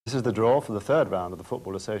This is the draw for the third round of the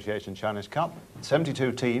Football Association Challenge Cup.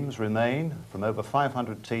 72 teams remain from over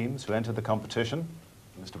 500 teams who entered the competition.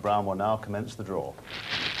 Mr. Brown will now commence the draw.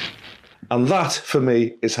 And that, for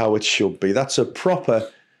me, is how it should be. That's a proper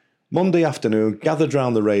Monday afternoon, gathered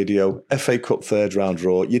round the radio, FA Cup third round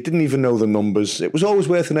draw. You didn't even know the numbers. It was always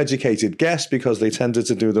worth an educated guess because they tended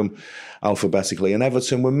to do them alphabetically. And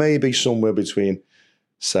Everton were maybe somewhere between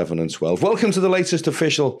 7 and 12. Welcome to the latest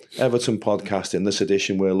official Everton podcast. In this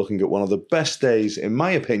edition, we're looking at one of the best days, in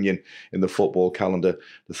my opinion, in the football calendar,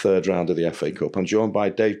 the third round of the FA Cup. I'm joined by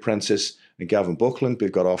Dave Prentice and Gavin Buckland.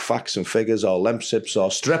 We've got our facts and figures, our Lemsips, our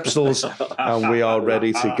Strepsils, and we are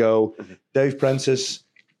ready to go. Dave Prentice,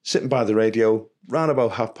 sitting by the radio, round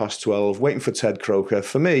about 12:30, waiting for Ted Croker.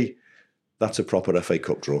 For me, that's a proper FA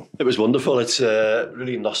Cup draw. It was wonderful. It's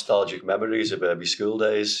really nostalgic memories of my school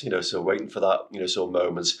days, so waiting for that, sort of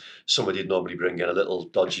moments. Somebody'd normally bring in a little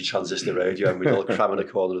dodgy transistor radio and we'd all cram in a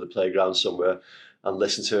corner of the playground somewhere and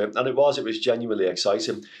listen to it. And it was genuinely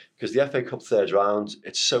exciting because the FA Cup third round,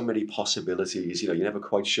 it's so many possibilities. You're never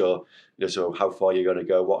quite sure, so how far you're going to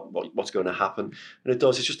go, what's going to happen. And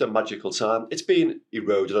it's just a magical time. It's been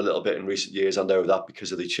eroded a little bit in recent years. I know that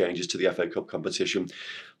because of the changes to the FA Cup competition.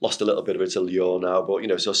 Lost a little bit of its allure now.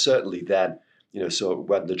 But, so certainly then, so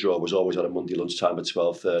when the draw was always on a Monday lunchtime at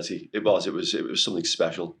 12:30, it was something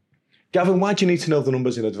special. Gavin, why do you need to know the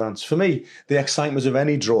numbers in advance? For me, the excitement of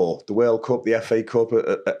any draw, the World Cup, the FA Cup,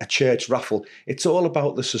 a church raffle, it's all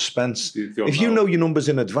about the suspense. If you know your numbers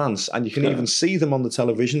in advance and you can even see them on the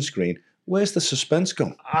television screen, where's the suspense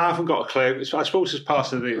gone? I haven't got a clue. I suppose it's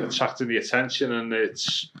part of the attracting the attention, and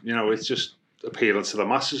it's just appealing to the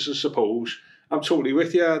masses, I suppose. I'm totally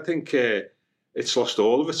with you. I think it's lost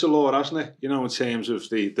all of its allure, hasn't it? In terms of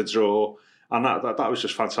the draw. And that was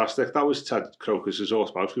just fantastic. That was Ted Croker's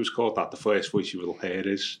autobiography. He was called that, the first voice you will hear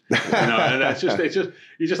is. And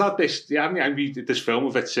you just had this. Yeah, I mean, this film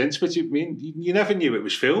of it since, but you never knew it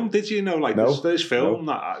was filmed, did you? There's film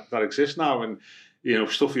that exists now, and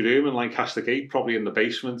stuffy room in Lancaster Gate, probably in the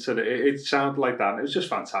basement, and it sounded like that. And it was just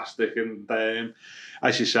fantastic. And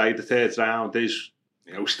as you say, the third round is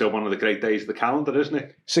still one of the great days of the calendar, isn't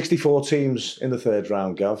it? 64 teams in the third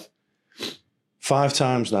round, Gav. 5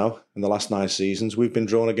 times now in the last 9 seasons we've been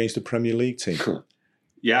drawn against a Premier League team.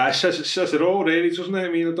 Yeah, it says it all, really, doesn't it? I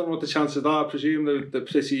mean, I don't know what the chances of that. I presume they're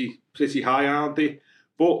pretty high, aren't they?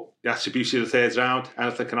 But that's the beauty of the third round.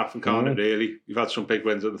 Anything can happen, can't it, really? You've had some big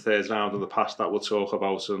wins in the third round in the past that we'll talk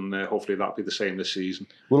about, and hopefully that'll be the same this season.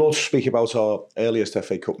 We'll also speak about our earliest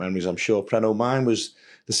FA Cup memories, I'm sure. Preno, mine was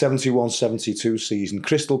the 71-72 season.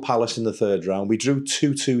 Crystal Palace in the third round. We drew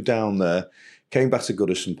 2-2 down there. Came back to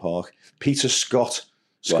Goodison Park. Peter Scott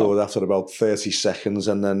scored after about 30 seconds,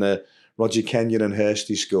 and then Roger Kenyon and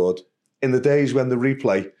Hursty scored in the days when the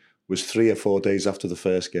replay was 3 or 4 days after the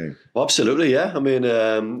first game. Well, absolutely, yeah. I mean,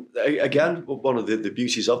 again, one of the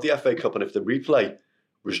beauties of the FA Cup, and if the replay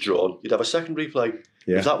was drawn, you'd have a second replay.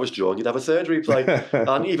 Yeah. If that was drawn, you'd have a third replay.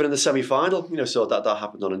 And even in the semi-final, so that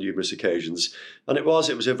happened on numerous occasions. And it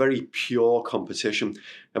was a very pure competition.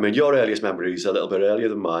 I mean, your earliest memory is a little bit earlier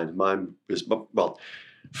than mine. Mine was,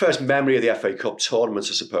 first memory of the FA Cup tournament,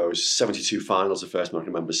 I suppose. 72 finals, the first one I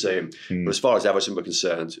can remember seeing. But as far as Everton were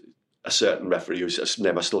concerned, a certain referee whose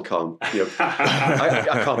name I still can't,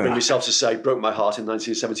 I can't bring myself to say, broke my heart in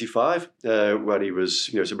 1975 when he was,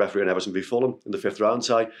 as a referee in Everton v Fulham in the 5th round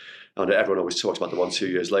tie. And everyone always talks about the one 2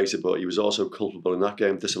 years later, but he was also culpable in that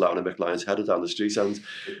game, disallowing a Mick Lyons header down the street and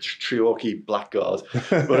Treorchy blackguard.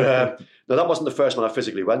 But no, that wasn't the first one I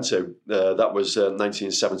physically went to. That was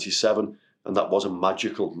 1977. And that was a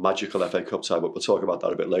magical FA Cup tie, but we'll talk about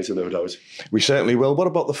that a bit later, no doubt. We certainly will. What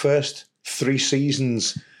about the first 3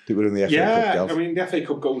 seasons that were in the FA Cup, Gav? I mean, the FA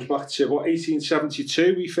Cup goes back to,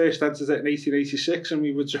 1872. We first entered it in 1886, and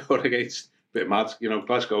we were drawn against, a bit mad,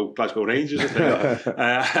 Glasgow Rangers, I think,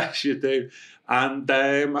 as you do. And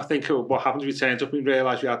I think what happened, we turned up and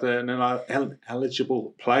realised we had an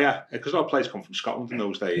eligible player, because our players come from Scotland in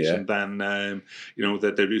those days, and then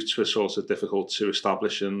the routes were sort of difficult to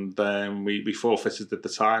establish, and we forfeited at the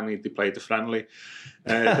time. They played the friendly,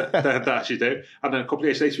 as you do, and then a couple of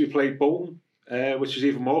years later we played Bolton, which was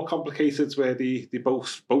even more complicated, where the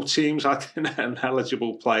both teams had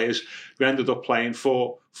ineligible players. We ended up playing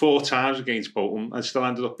four times against Bolton and still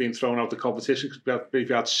ended up being thrown out of the competition because we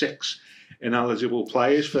had 6 ineligible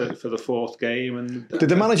players for the 4th game. And did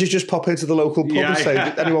the managers just pop into the local pub and say,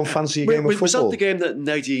 did anyone fancy a game of football? Was that the game that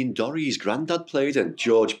Nadine Dorry's granddad played in?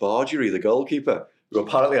 George Bargery, the goalkeeper. who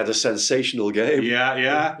apparently had a sensational game.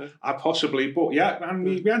 Yeah, possibly. But yeah, and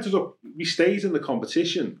we stayed in the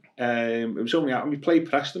competition. It was only we played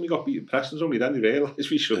Preston. We got beaten Preston. It was only then we realised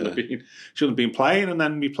we shouldn't have been playing. And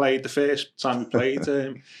then we played the first time we played.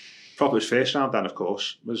 Probably his first round then, of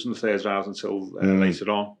course. It was in the third round until later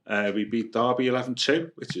on. We beat Derby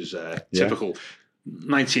 11-2, which is typical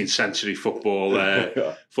 19th century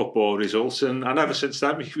football results. And ever since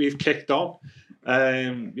then, we've kicked on.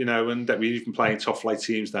 And we've been playing top flight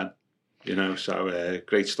teams then. So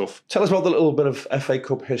great stuff. Tell us about the little bit of FA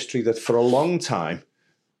Cup history that for a long time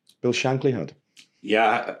Bill Shankly had.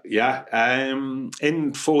 Yeah.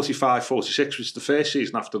 In 45-46, which was the first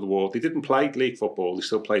season after the war, they didn't play league football, they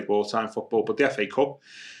still played wartime football, but the FA Cup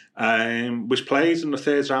was played in the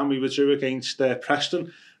third round. We were drew against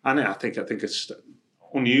Preston, and I think it's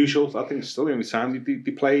unusual. I think it's still the only time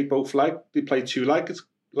they played both legs. They played two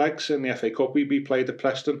legs in the FA Cup. We played at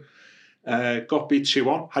Preston, got beat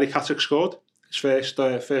 2-1. Harry Catterick scored his first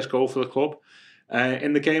goal for the club.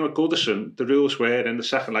 In the game at Goodison, the rules were in the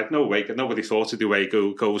second leg, nobody thought of the way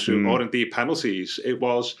goals through, or indeed penalties. It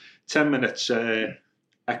was 10 minutes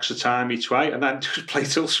extra time each way, and then just play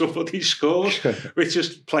till somebody scores, which is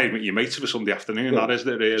playing with your mates for Sunday afternoon, that isn't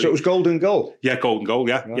it, really? So it was golden goal? Yeah, golden goal,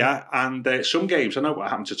 yeah. And some games, I know what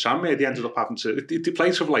happened to Tranmere, they ended up having to, they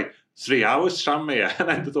played for like 3 hours, Tranmere, and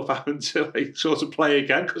ended up having to sort of play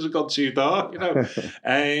again because it got too dark,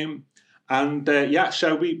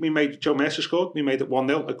 So we made, Joe Mercer scored. We made it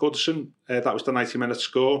 1-0 at Goodison. That was the 90-minute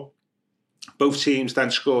score. Both teams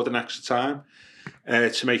then scored an extra time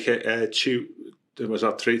to make it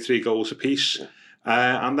three goals apiece.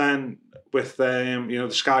 And then with the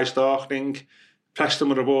skies darkening, Preston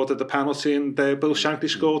were awarded the penalty, and Bill Shankly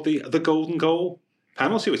scored the golden goal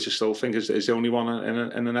penalty, which I still think is the only one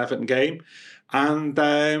in an Everton game. And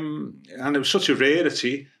it was such a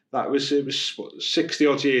rarity that it was 60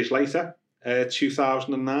 odd years later.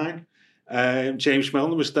 2009, James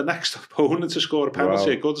Milner was the next opponent to score a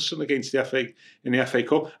penalty at Goodison against the FA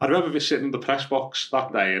Cup. I remember sitting in the press box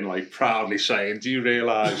that day and proudly saying, "Do you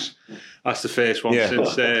realise that's the first one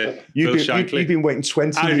since Bill Shankly?" You've been waiting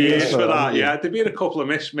 20 years for that. Yeah, there'd been a couple of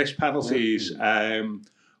missed penalties,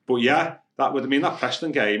 but yeah. That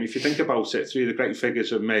Preston game, if you think about it, three of the great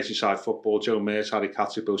figures of Merseyside football, Joe Mears, Harry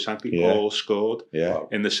Catterick, Bill Shankly, all scored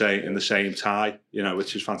in the same tie,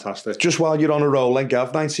 which is fantastic. Just while you're on a roll, then, Gav,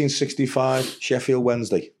 1965, Sheffield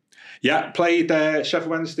Wednesday. Yeah, played Sheffield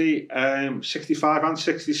Wednesday 65 and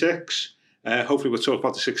 66. Hopefully we'll talk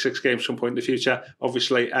about the 66 game at some point in the future.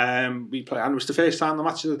 Obviously, we played, and it was the first time the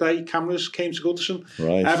match of the day cameras came to Goodison.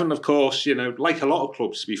 Right. Everton, of course, like a lot of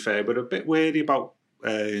clubs, to be fair, but a bit wary about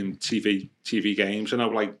TV games. I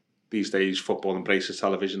know, these days football embraces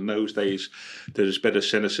television. In those days, there's a bit of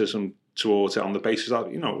cynicism towards it on the basis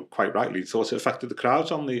that, quite rightly, thought it affected the crowds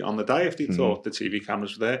on the day if they thought the TV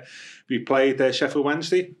cameras were there. We played Sheffield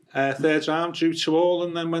Wednesday third round, drew 2-2,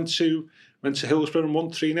 and then went to Hillsborough and won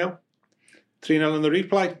 3-0 in the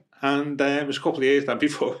replay. And it was a couple of years then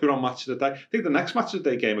before we were on match of the day. I think the next match of the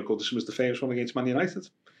day game at Goodison was the famous one against Man United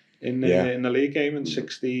in the league game in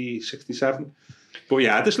 67. But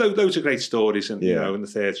yeah, there's loads of great stories in the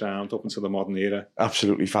third round up until the modern era.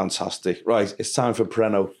 Absolutely fantastic. Right, it's time for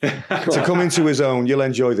Preno to come into his own. You'll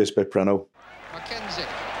enjoy this bit, Preno. Mackenzie.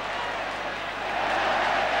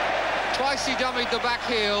 Twice he dummied the back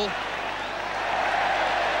heel.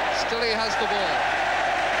 Still he has the ball.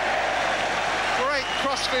 Great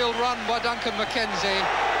crossfield run by Duncan Mackenzie.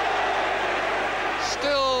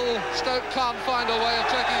 Still Stoke can't find a way of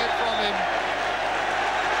taking it from him.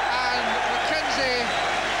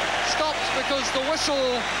 Stops because the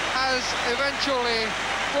whistle has eventually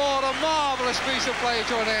brought a marvellous piece of play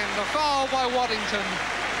to an end. A foul by Waddington,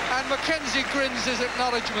 and Mackenzie grins his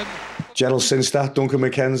acknowledgement. Gerald Sinstadt, Duncan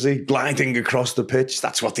Mackenzie, gliding across the pitch.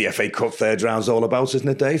 That's what the FA Cup third round's all about, isn't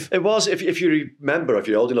it, Dave? It was. If you remember, if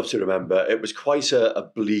you're old enough to remember, it was quite a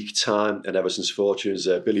bleak time in Everton's fortunes.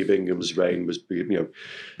 Billy Bingham's reign was,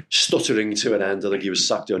 stuttering to an end. I think he was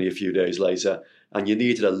sacked only a few days later. And you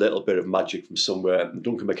needed a little bit of magic from somewhere.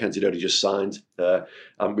 Duncan Mackenzie had only just signed,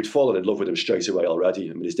 and we'd fallen in love with him straight away already.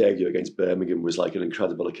 I mean, his debut against Birmingham was like an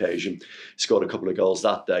incredible occasion. He scored a couple of goals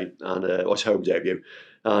that day, and his home debut.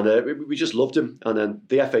 And we just loved him. And then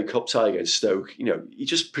the FA Cup tie against Stoke, he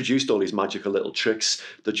just produced all these magical little tricks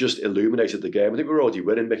that just illuminated the game. I think we were already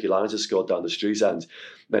winning. Mickey Lyons had scored down the street end.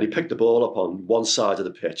 Then he picked the ball up on one side of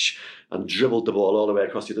the pitch and dribbled the ball all the way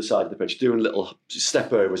across the other side of the pitch, doing little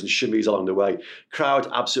step overs and shimmies along the way. Crowd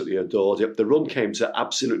absolutely adored it. The run came to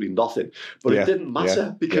absolutely nothing, but it didn't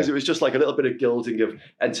matter because it was just like a little bit of gilding of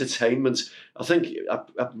entertainment. I think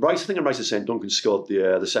I'm right in saying Duncan scored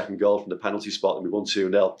the second goal from the penalty spot and we won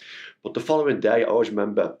 2-0. But the following day, I always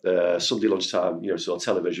remember Sunday lunchtime, so on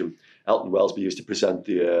television, Elton Wellesby used to present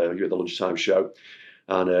the lunchtime show.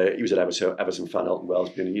 And he was an Everton fan, Elton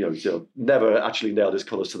Wellesby, and never actually nailed his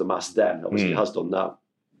colours to the mast then. Obviously, he has done that.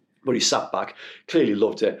 But he sat back, clearly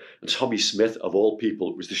loved it. And Tommy Smith, of all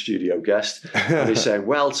people, was the studio guest. And he's saying,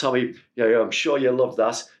 well, Tommy, I'm sure you love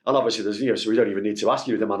that. And obviously, there's so we don't even need to ask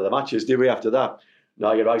you who the man of the match is, do we, after that?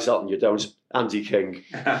 No, you're right, Elton, you don't. Andy King.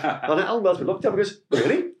 And Elton Wellesby looked at him and goes,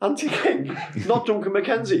 really? Andy King? Not Duncan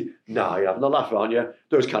McKenzie? No, you're having a laugh, aren't you?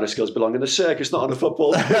 Those kind of skills belong in the circus, not on the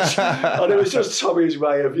football pitch. And it was just Tommy's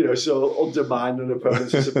way of, undermining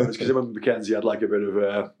opponents, I suppose, because I remember McKenzie had like a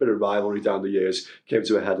bit of rivalry down the years, came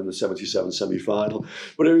to a head in the 77 semi-final.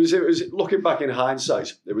 But it was looking back in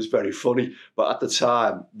hindsight, it was very funny. But at the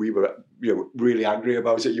time, we were really angry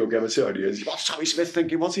about it, young Evertonians. What's Tommy Smith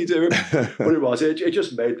thinking? What's he doing? But it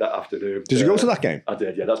just made that afternoon. Did you go to that game? I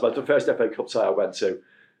did, yeah. That's the first FA Cup tie I went to.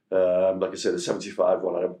 Like I said, the 75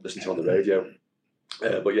 one I listened to on the radio.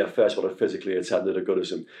 But yeah, first one I physically attended at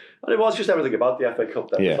Goodison. And it was just everything about the FA Cup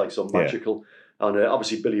that was like so magical. And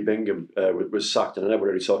obviously Billy Bingham was sacked, and I know we're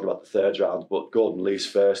already talking about the third round, but Gordon Lee's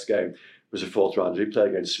first game was a fourth round replay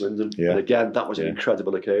against Swindon. Yeah. And again, that was an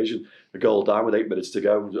incredible occasion. A goal down with 8 minutes to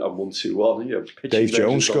go and 1-2-1. Dave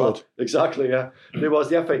Jones scored. Exactly, yeah. And it was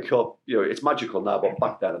the FA Cup. It's magical now, but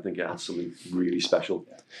back then I think it had something really special.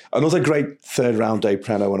 Another great third round day,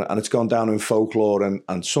 Preno, and it's gone down in folklore,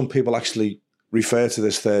 and some people actually refer to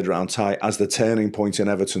this third round tie as the turning point in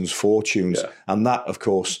Everton's fortunes. Yeah. And that, of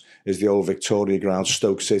course, is the old Victoria Ground,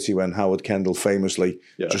 Stoke City, when Howard Kendall famously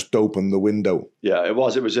just opened the window. Yeah, it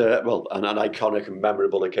was. It was an iconic and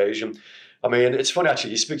memorable occasion. I mean, it's funny,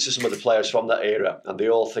 actually, you speak to some of the players from that era, and they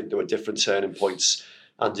all think there were different turning points.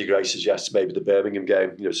 Andy Gray suggests maybe the Birmingham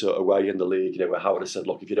game, so away in the league, where Howard has said,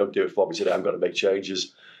 look, if you don't do it for me today, I'm going to make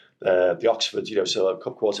changes. The Oxford, so a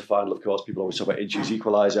cup quarter final, of course, people always talk about Inch's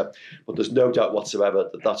equaliser, but there's no doubt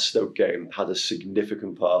whatsoever that Stoke game had a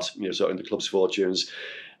significant part, so in the club's fortunes.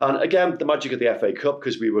 And again, the magic of the FA Cup,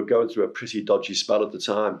 because we were going through a pretty dodgy spell at the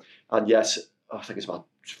time, and yes, I think it's about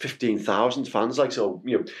 15,000 fans, it's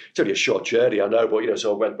only a short journey, I know, but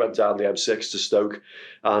so went down the M6 to Stoke,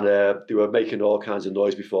 and they were making all kinds of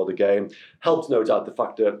noise before the game. Helped, no doubt, the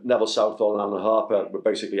fact that Neville Southall and Alan Harper were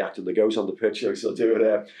basically acting the goat on the pitch, so doing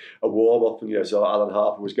a warm-up, and so Alan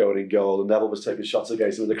Harper was going in goal, and Neville was taking shots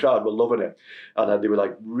against him, and the crowd were loving it, and then they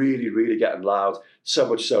were really, really getting loud, so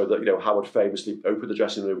much so that Howard famously opened the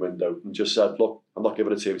dressing room window and just said, look, I'm not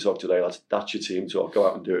giving a team talk today, that's your team talk, go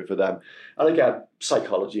out and do it for them. And again,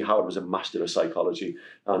 psychology, Howard was a master of psychology,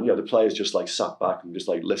 and the players just sat back and just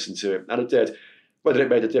listened to it, and it did. Whether it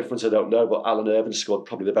made a difference, I don't know, but Alan Irvine scored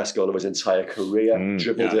probably the best goal of his entire career,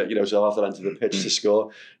 dribbled it, so off the end of the pitch to score,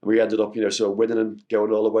 and we ended up, winning and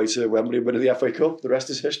going all the way to Wembley, winning the FA Cup. The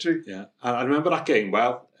rest is history. Yeah, I remember that game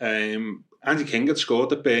well. Andy King had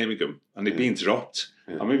scored at Birmingham, and they'd been dropped,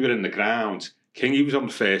 and we were in the ground. King, he was on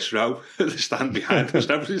the first row, the stand behind us.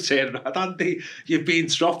 Everybody saying, Andy, you've been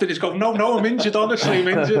dropped. And he's going, no, I'm injured, honestly, I'm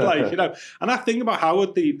injured. And that thing about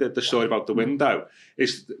Howard, the story about the window,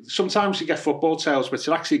 is sometimes you get football tales which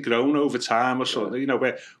are actually grown over time or something,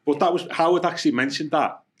 but that was, Howard actually mentioned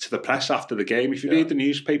that to the press after the game. If you read the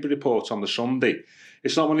newspaper reports on the Sunday,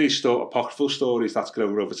 it's not one of these apocryphal stories that's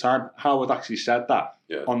grown over time. Howard actually said that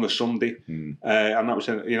on the Sunday, and that was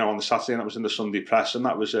on the Saturday, and that was in the Sunday press, and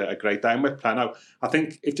that was a great day. And with Preno, I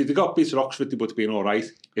think if they'd got beat at Oxford, they would have been all right.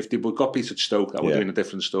 If they got beat at Stoke, that would have been a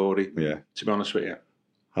different story. Yeah, to be honest with you.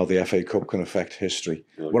 How the FA Cup can affect history.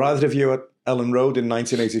 Were either of you at Ellen Road in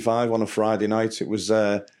 1985 on a Friday night? It was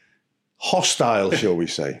hostile, shall we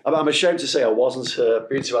say? I'm ashamed to say I wasn't.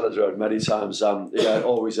 Been to Ellen Road many times, and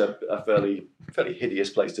always a fairly hideous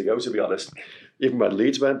place to go, to be honest. Even when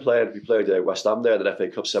Leeds weren't playing, we played West Ham there in the FA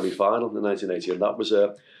Cup semi-final in 1980, and that was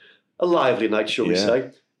a lively night, shall we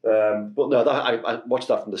say. But no, I watched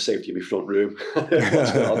that from the safety of my front room. Watched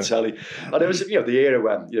it on telly, and it was the era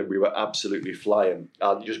when we were absolutely flying,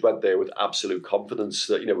 and you just went there with absolute confidence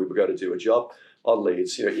that we were going to do a job on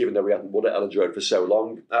Leeds. Even though we hadn't won at Ellen Road for so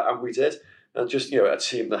long, and we did, and just a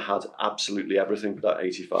team that had absolutely everything. That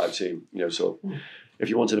 '85 team, so. if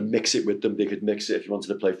you wanted to mix it with them, they could mix it. If you wanted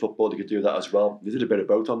to play football, they could do that as well. They did a bit of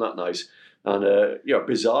both on that night. And,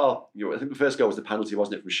 bizarre. I think the first goal was the penalty,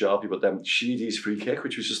 wasn't it, from Sharpie? But then Sheedy's free kick,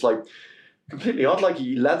 which was just like completely odd. Like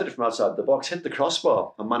he leathered it from outside the box, hit the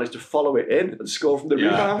crossbar, and managed to follow it in and score from the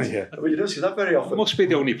rebound. Yeah. I mean, you don't see that very often. Must be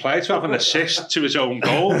the only player to have an assist to his own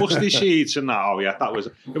goal, must he, Sheeds? And that was.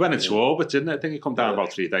 It went into orbit, didn't it? I think he come down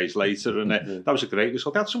about 3 days later, and that was a great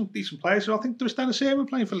result. They had some decent players. I think there was Dennis Irwin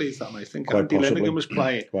playing for Leeds that night. I think Andy Linnigan was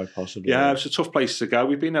playing. Quite possibly. Yeah, it was a tough place to go.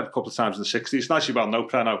 We've been there a couple of times in the 60s. As you well know,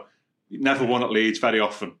 Preno, never won at Leeds very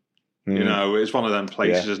often. It's one of them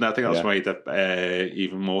places, isn't it? I think that's made it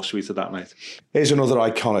even more sweeter that night. Here's another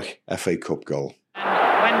iconic FA Cup goal.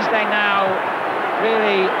 Wednesday now,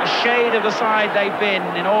 really a shade of the side they've been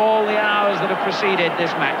in all the hours that have preceded this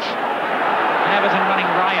match. And Everton running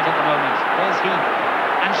riot at the moment. There's Heath.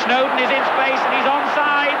 And Snodin is in space and he's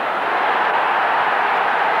onside.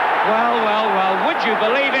 Well, would you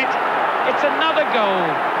believe it? It's another goal.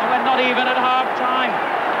 And we're not even at half-time.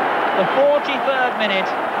 The 43rd minute.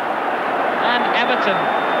 And Everton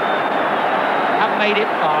have made it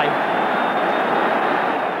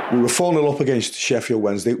 5. We were 4-0 up against Sheffield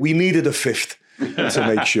Wednesday. We needed a fifth to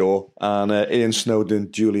make sure. And Ian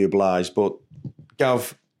Snodin duly obliged. But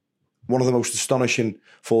Gav, one of the most astonishing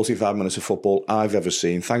 45 minutes of football I've ever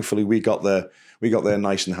seen. Thankfully, we got there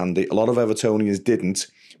nice and handy. A lot of Evertonians didn't.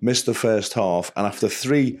 Missed the first half. And after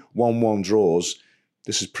 3 1-1 draws,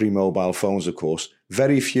 this is pre-mobile phones, of course,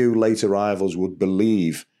 very few late arrivals would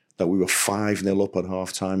believe that we were 5-0 up at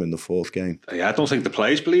half-time in the fourth game. Yeah, I don't think the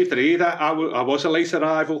players believed it either. I was a late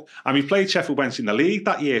arrival. And we played Sheffield Wednesday in the league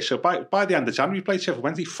that year. So by the end of January, we played Sheffield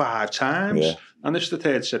Wednesday 5 times. Yeah. And this is the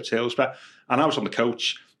third trip to Hillsborough. And I was on the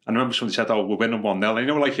coach. And I remember somebody said, we're winning 1-0. And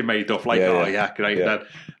you made up, great. Yeah.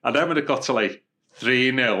 And then when it got to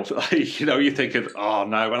 3-0, you're thinking, oh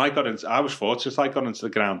no. And I was fortunate, I got into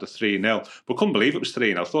the ground at 3-0, but couldn't believe it was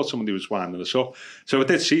 3-0. I thought somebody was winding us up. So I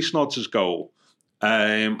did see Snods' goal.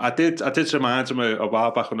 I did remind him a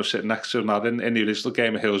while back when I was sitting next to him that in the original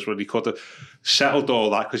game of Hillsborough, he could have settled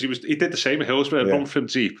all that because he did the same at Hillsborough, run from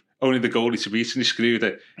deep, only the goalie to beat, and he screwed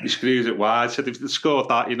it wide. Said if they'd scored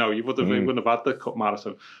that, you wouldn't have had the cup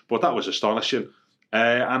marathon. But that was astonishing.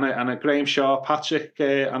 And a Graham Sharp hat-trick,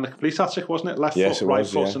 and a complete hat-trick, wasn't it? Left foot, right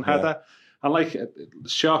foot, and header. And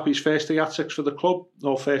Sharpie's first 3 hat-tricks for the club,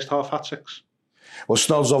 or first half hat-tricks. Well,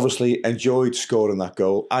 Snods obviously enjoyed scoring that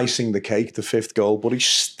goal, icing the cake, the 5th goal, but he's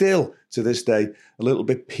still, to this day, a little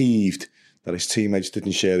bit peeved that his teammates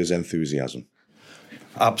didn't share his enthusiasm.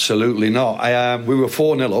 Absolutely not. We were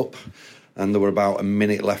 4-0 up, and there were about a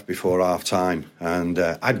minute left before half-time, and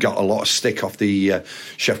I'd got a lot of stick off the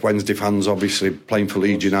Sheffield Wednesday fans, obviously, playing for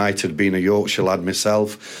Leeds United, being a Yorkshire lad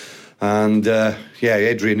myself, and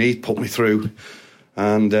Adrian Heath put me through.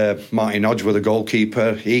 And Martin Hodge was the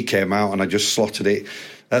goalkeeper. He came out and I just slotted it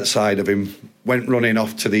at side of him. Went running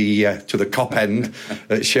off to the cop end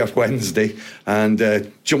at Sheffield Wednesday and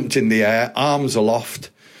jumped in the air, arms aloft.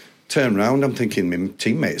 Turned round, I'm thinking my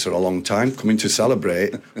teammates are a long time coming to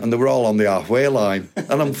celebrate, and they were all on the halfway line.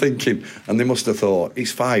 And I'm thinking, and they must have thought,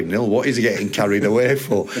 he's 5-0, what is he getting carried away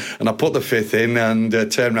for? And I put the 5th in and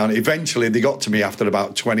turned round. Eventually, they got to me after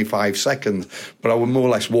about 25 seconds, but I would more or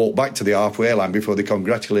less walk back to the halfway line before they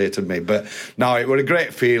congratulated me. But no, it was a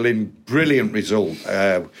great feeling, brilliant result,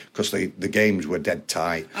 because the games were dead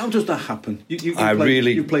tight. How does that happen? You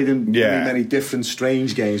played in many different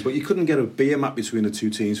strange games, but you couldn't get a beer mat between the two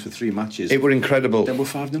teams for 3 matches. It were incredible. Then we're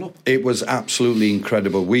 5-0 up. It was absolutely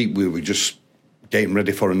incredible. We were just getting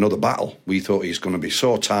ready for another battle. We thought he's going to be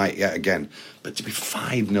so tight yet again. But to be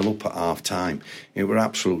 5-0 up at half-time, it were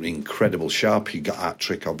absolutely incredible. Sharpie got that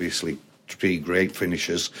trick, obviously. 3 great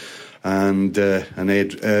finishers. And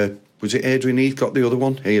was it Adrian Heath got the other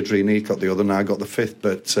one? Adrian Heath got the other, and I got the 5th.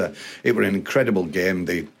 But it was an incredible game.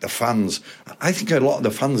 The fans, I think a lot of the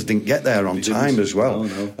fans didn't get there on time as well.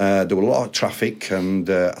 No. There were a lot of traffic, and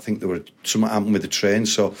I think there were something happened with the train.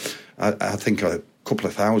 So I think a couple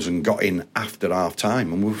of thousand got in after half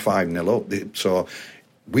time, and we were 5-0 up. So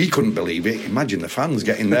we couldn't believe it. Imagine the fans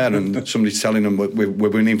getting there and somebody telling them we're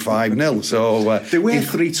winning 5-0. So there were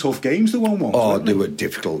 3 tough games. The 1-1. Oh, they were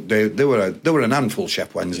difficult. They were an handful,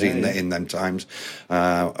 Sheffield Wednesday in them times,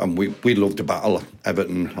 and we loved to battle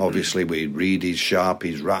Everton. Obviously, we Reedies,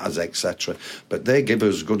 Sharpies, Ratters, etc. But they give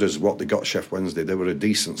us as good as what they got Sheffield Wednesday. They were a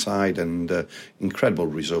decent side and incredible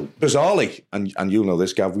result. Bizarrely, and you'll know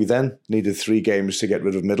this, Gav, we then needed 3 games to get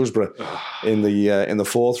rid of Middlesbrough in the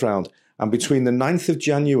 4th round. And between the 9th of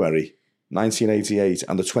January 1988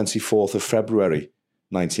 and the 24th of February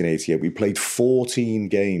 1988, we played 14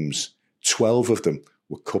 games. 12 of them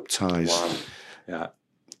were cup ties. Wow. Yeah.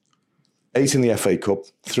 8 in the FA Cup,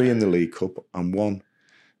 3 in the League Cup, and 1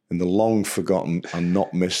 in the long-forgotten and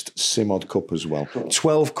not missed Simod Cup as well.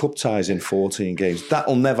 12 cup ties in 14 games.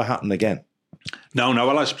 That'll never happen again. No.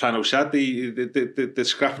 Well, as Plano said, the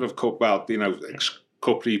scrapping of cup, cup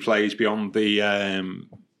replays beyond the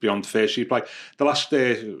first replay. The last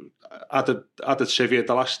added trivia,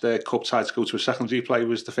 the last cup tie to go to a second replay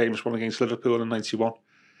was the famous one against Liverpool in '91.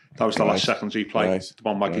 That was the last second replay, the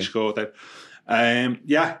one Maggie scored there.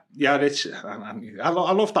 It's I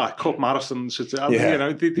love that cup marathons.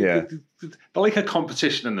 They're like a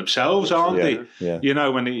competition in themselves, aren't they? Yeah. You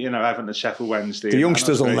know, when Everton and Sheffield Wednesday. The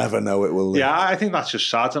youngsters will never know it, will they? Yeah, I think that's just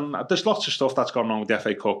sad. And there's lots of stuff that's gone wrong with the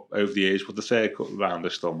FA Cup over the years, but the third cup round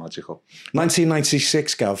is still magical.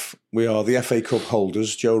 1996, Gav, we are the FA Cup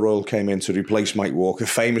holders. Joe Royle came in to replace Mike Walker,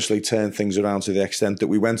 famously turned things around to the extent that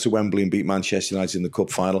we went to Wembley and beat Manchester United in the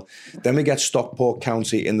cup final. Then we get Stockport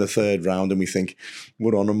County in the third round and we think,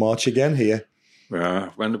 we're on a march again here. Yeah,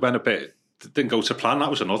 when a bit didn't go to plan, that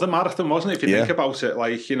was another marathon, wasn't it? If you think about it,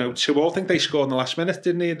 2-all, I think they scored in the last minute,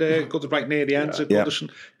 didn't they? They got right near the end at Goodison.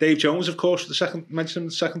 Dave Jones, of course, mentioned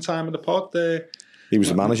the second time in the pod. He was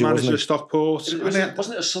the manager, wasn't he? Of Stockport. Wasn't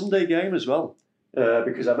it a Sunday game as well?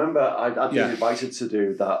 Because I remember I'd been invited to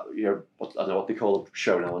do that, I don't know what they call a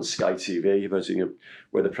show now on Sky TV, but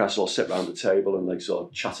where the press all sit around the table and sort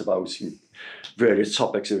of chat about various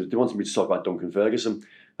topics. They wanted me to talk about Duncan Ferguson.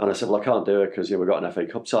 And I said, well, I can't do it because we've got an FA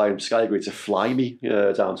Cup tie. Sky agreed to fly me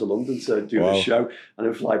down to London to do the show and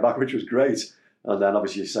then fly back, which was great. And then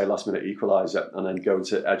obviously you say last minute equaliser and then go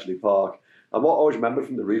to Edgeley Park. And what I always remember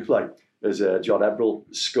from the replay is John Ebrell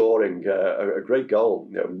scoring a great goal,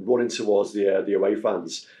 running towards the away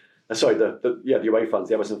fans. The away fans,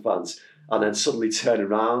 the Everton fans, and then suddenly turning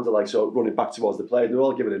around and running back towards the play. And they're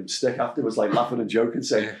all giving him stick afterwards, laughing and joking,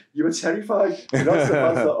 saying, "You were terrified." So the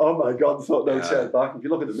fans thought, "Oh my God!" Thought no turn back. If you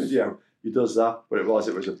look at the video, he does that, but it was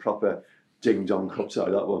a proper ding dong cup tie,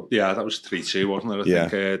 that one. Yeah, that was 3-2, wasn't it? I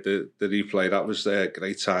think the replay, that was a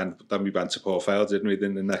great time. Then we went to Port Vale, didn't we?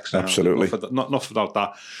 In the next round. Absolutely. Not without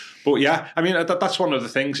that. But yeah, I mean that's one of the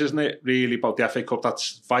things, isn't it? Really about the FA Cup,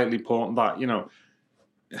 that's vitally important. That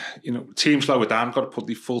teams lower down got to put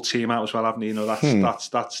the full team out as well, haven't they? That's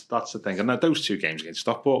the thing. And those 2 games against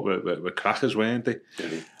Stockport were crackers, weren't they?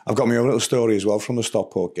 I've got my own little story as well from the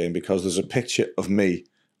Stockport game because there's a picture of me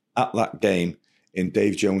at that game in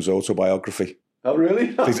Dave Jones' autobiography. Oh,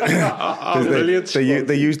 really? Brilliant.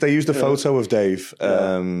 They used a photo of Dave,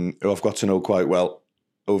 who I've got to know quite well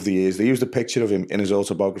over the years. They used a picture of him in his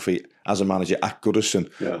autobiography as a manager at Goodison,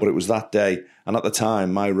 but it was that day. And at the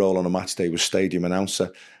time, my role on a match day was stadium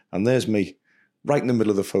announcer. And there's me, right in the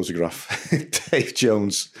middle of the photograph, Dave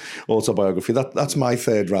Jones' autobiography. That's my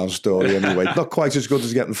third round story anyway. Not quite as good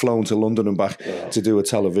as getting flown to London and back to do a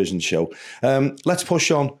television show. Let's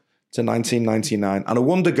push on to 1999 and a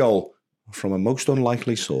wonder goal from a most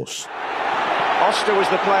unlikely source. Oster was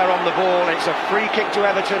the player on the ball. It's a free kick to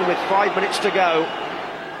Everton with 5 minutes to go.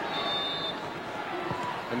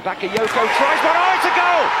 And Bakayoko tries one. Oh, it's a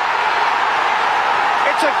goal!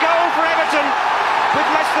 It's a goal for Everton with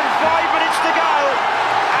less than 5 minutes to go.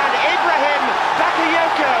 And Ibrahim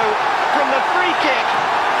Bakayoko from the free kick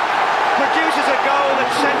produces a goal that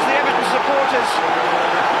sends the Everton supporters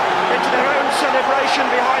into their own celebration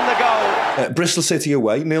behind the goal. Bristol City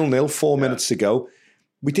away, 0-0, 4 minutes to go.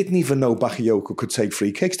 We didn't even know Bakayoko could take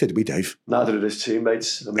free kicks, did we, Dave? Neither did his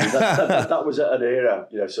teammates. I mean, that was an era,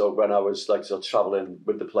 so when I was travelling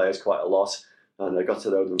with the players quite a lot, and I got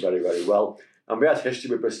to know them very, very well. And we had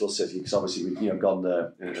history with Bristol City because obviously we'd gone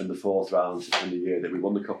there in the 4th round in the year that we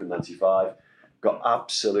won the cup in '95. Got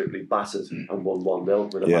absolutely battered and won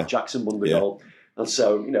 1-0 with a Matt Jackson won the goal. And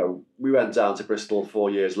so, we went down to Bristol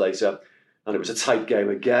 4 years later. And it was a tight game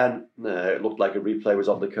again. It looked like a replay was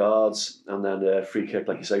on the cards. And then a free kick,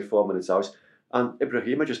 like you say, 4 minutes out. And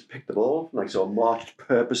Ibrahima just picked the ball, marched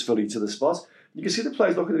purposefully to the spot. You can see the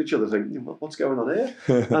players looking at each other thinking, what's going on here?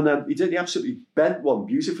 And he absolutely bent one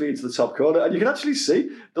beautifully into the top corner. And you can actually see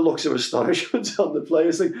the looks of astonishment on the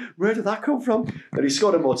players. Think, where did that come from? And he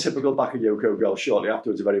scored a more typical Bakayoko goal shortly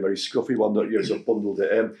afterwards, a very, very scruffy one that sort of bundled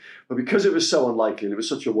it in. But because it was so unlikely and it was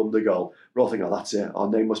such a wonder goal, we're all thinking, that's it, our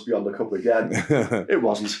name must be on the cup again. It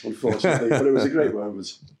wasn't, unfortunately, but it was a great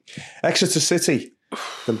moment. Exeter City,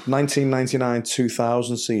 the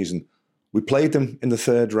 1999-2000 season. We played them in the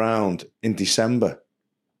third round in December.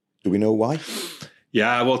 Do we know why?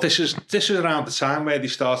 Yeah, well, this is around the time where they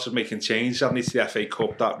started making changes, hadn't they, to the FA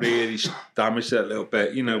Cup. That really damaged it a little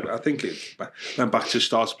bit. You know, I think it went back to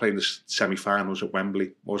start playing the semi-finals at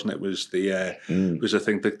Wembley, wasn't it? Was I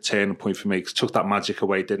think the turning point for me. It took that magic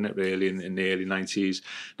away, didn't it? Really, in the early 90s,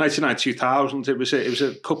 99, 2000. It was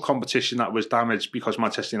a cup competition that was damaged because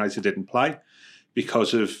Manchester United didn't play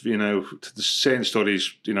because of the certain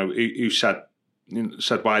stories. Who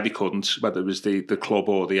said why they couldn't, whether it was the club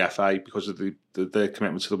or the FA, because of their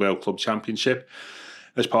commitment to the World Club Championship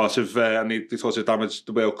as part of, and they thought it damaged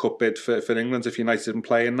the World Cup bid for England if United didn't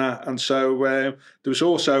play in that. And so there was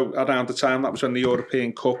also around the time, that was when the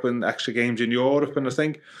European Cup and extra games in Europe, and I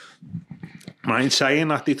think, mind saying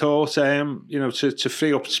that they thought, to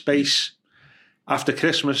free up space after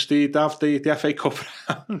Christmas, they'd have the FA Cup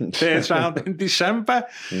third round in December,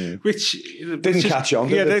 which didn't catch on.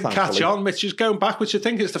 Yeah, didn't catch on, which is going back, which I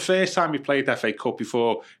think is the first time we played the FA Cup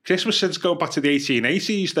before Christmas, since going back to the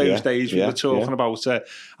 1880s, those days we were talking about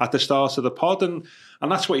at the start of the pod. And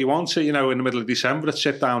that's what you want, in the middle of December, a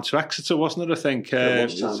trip down to Exeter, wasn't it, I think?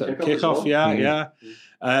 Kick-off, yeah.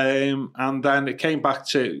 And then it came back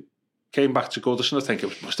to Goodison. I think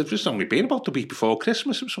it must have just only been about the week before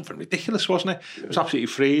Christmas. It was something ridiculous, wasn't it? It was absolutely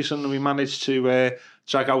freezing, and we managed to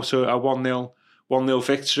drag out a 1-0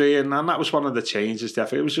 victory, and that was one of the changes.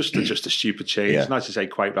 Definitely, it was just a stupid change, and as you say,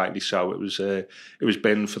 quite rightly so. It was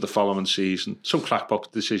bin for the following season. Some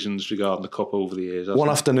crackpot decisions regarding the cup over the years. One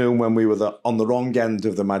afternoon when we were on the wrong end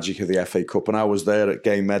of the magic of the FA Cup, and I was there at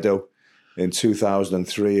Gay Meadow. In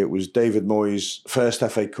 2003, it was David Moyes' first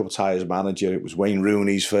FA Cup tie as manager. It was Wayne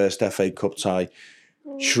Rooney's first FA Cup tie.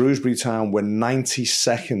 Shrewsbury Town were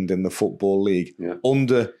 92nd in the Football League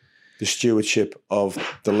under the stewardship of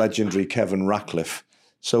the legendary Kevin Ratcliffe.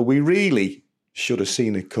 So we really should have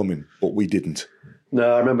seen it coming, but we didn't.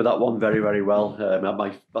 No, I remember that one very, very well.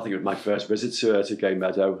 I think it was my first visit to Gay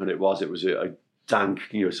Meadow, and it was a dank,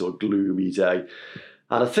 sort of gloomy day.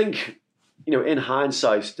 And I think, in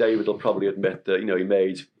hindsight, David will probably admit that, he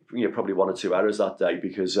made probably one or two errors that day,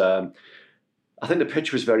 because I think the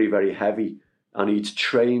pitch was very, very heavy, and he'd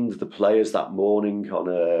trained the players that morning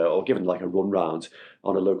or given like a run round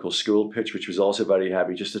on a local school pitch, which was also very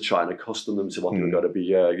heavy, just to try and accustom them to what they were going to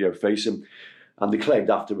be facing. And they claimed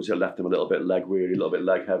afterwards it left them a little bit leg weary, a little bit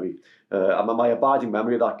leg heavy. And my abiding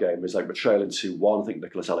memory of that game was like we're trailing 2-1. I think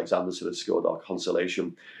Nicholas Alexanderson had scored our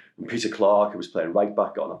consolation. And Peter Clark, who was playing right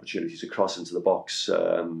back, got an opportunity to cross into the box,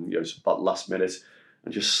 about last minute,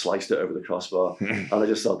 and just sliced it over the crossbar. And I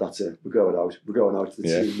just thought, that's it. We're going out. We're going out to the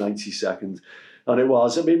team 92nd. And it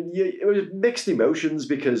was. I mean, it was mixed emotions,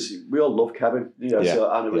 because we all love Kevin, and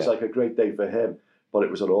it was like a great day for him, but it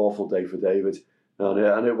was an awful day for David.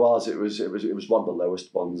 And it was one of the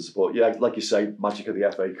lowest ones. But yeah, like you say, magic of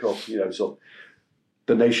the FA Cup, so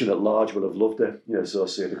the nation at large would have loved it, so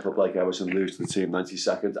seeing a club like Everton lose to the team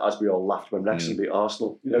 92nd, as we all laughed when Wrexham beat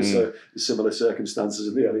Arsenal, so similar circumstances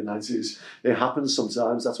in the early 90s. It happens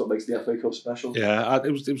sometimes. That's what makes the FA Cup special. Yeah,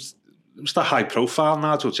 it was the high profile.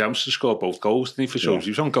 Nigel Jamson scored both goals, didn't he, for sure? He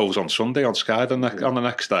was on goals on Sunday on Sky on the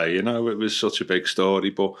next day, it was such a big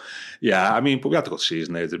story. But yeah, I mean, but we had a good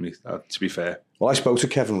season there, didn't we, to be fair? Well, I spoke to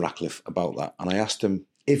Kevin Ratcliffe about that, and I asked him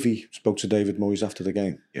if he spoke to David Moyes after the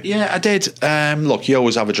game. Yeah, I did. Look, you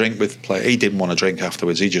always have a drink with play. He didn't want to drink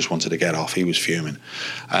afterwards. He just wanted to get off. He was fuming.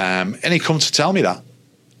 And he come to tell me that.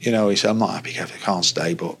 He said, I'm not happy, Kevin, I can't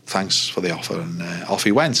stay, but thanks for the offer. And off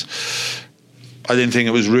he went. I didn't think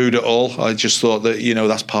it was rude at all. I just thought that,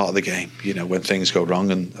 that's part of the game, when things go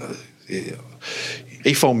wrong. And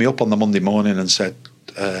he phoned me up on the Monday morning and said,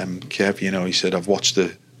 Kev, he said, I've watched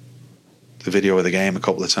the video of the game a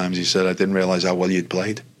couple of times. He said, I didn't realise how well you'd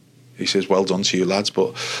played. He says, well done to you lads. But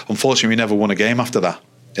unfortunately, we never won a game after that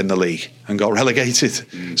in the league and got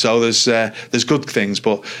relegated. So there's good things,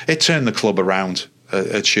 but it turned the club around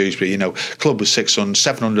at Shrewsbury. Club was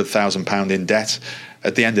 £700,000 in debt.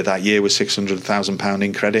 At the end of that year was £600,000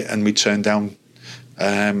 in credit, and we turned down,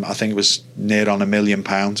 I think it was near on £1 million.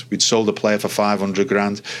 We'd sold a player for 500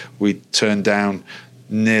 grand. We turned down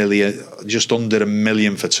nearly just under £1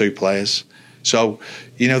 million for 2 players. So,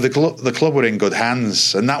 the club were in good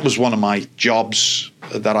hands, and that was one of my jobs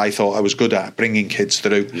that I thought I was good at, bringing kids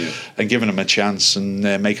through and giving them a chance and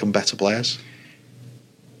making them better players.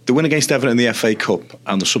 The win against Everton in the FA Cup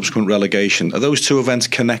and the subsequent relegation, are those two events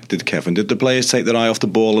connected, Kevin? Did the players take their eye off the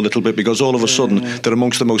ball a little bit, because all of a sudden they're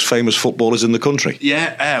amongst the most famous footballers in the country?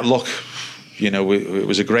 Yeah, look, it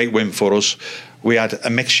was a great win for us. We had a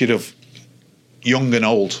mixture of young and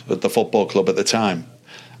old at the football club at the time.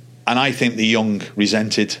 And I think the young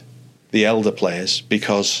resented the elder players,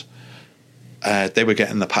 because they were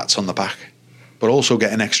getting the pats on the back, but also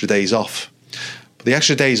getting extra days off. But the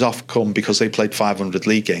extra days off come because they played 500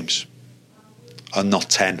 league games and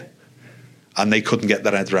not 10. And they couldn't get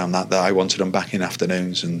their head around that I wanted them back in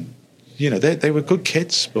afternoons. And, they were good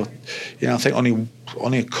kids. But, I think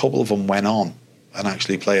only a couple of them went on and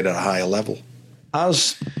actually played at a higher level.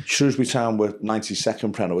 As Shrewsbury Town were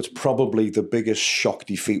 92nd Preno, it's probably the biggest shock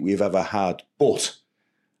defeat we've ever had. But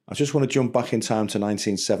I just want to jump back in time to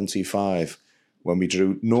 1975 when we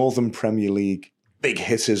drew Northern Premier League big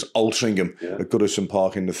hitters Altrincham at Goodison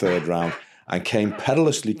Park in the third round and came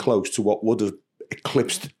perilously close to what would have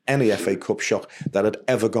eclipsed any FA Cup shock that had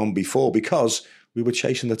ever gone before because we were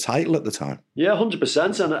chasing the title at the time. Yeah,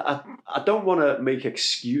 100%. And I don't want to make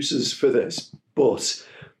excuses for this, but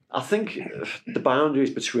I think the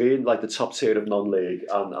boundaries between the top tier of non-league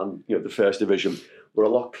and the first division were a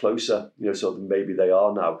lot closer, than maybe they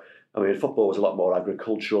are now. I mean, football was a lot more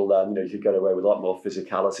agricultural then. You could get away with a lot more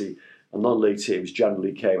physicality, and non-league teams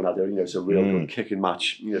generally came and had a real good kicking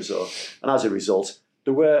match. And as a result,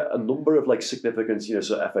 there were a number of significant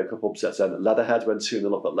FA Cup upsets. And Leatherhead went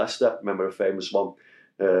 2-0 up at Leicester. Remember a famous one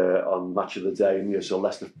on Match of the Day, and so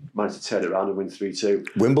Leicester managed to turn it around and win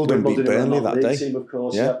 3-2. Wimbledon beat Burnley that day. Team, of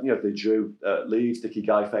course, they drew Leeds. Dickie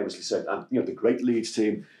Guy famously saved, and the great Leeds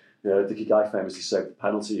team. Dickie Guy famously saved the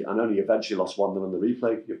penalty and only eventually lost 1-0 in the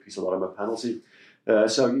replay. Piece of Lorimer penalty.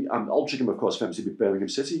 Altrincham, of course, famously beat Birmingham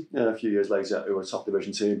City a few years later, who were a top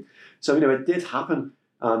division team. So it did happen,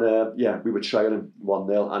 and we were trailing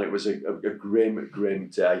 1-0, and it was a grim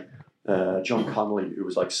day. John Connolly, who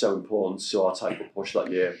was so important to our title push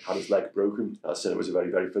that year, had his leg broken. So it was a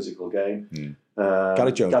very, very physical game.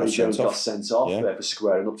 Gary Jones got sent off for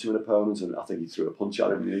squaring up to an opponent, and I think he threw a punch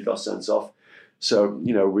at him and he got sent off. So,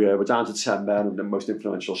 we're down to 10 men and the most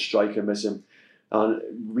influential striker missing. And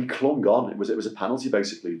we clung on. It was a penalty,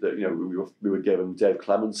 basically, that we were given. Dave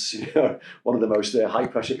Clements, one of the most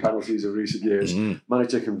high-pressure penalties of recent years, managed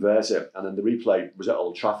to convert it. And then the replay was at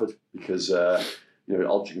Old Trafford because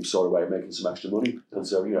Altrincham saw a way of making some extra money. And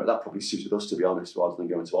so, that probably suited us, to be honest, rather than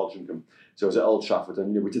going to Altrincham. So it was at Old Trafford,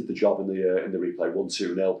 and we did the job in the replay,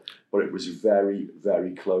 1-2-0, but it was very,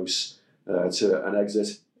 very close to an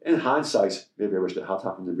exit. In hindsight, maybe I wish it had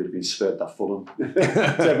happened. It would have been spurred that Fulham.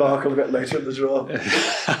 Dave Markham a bit later in the draw.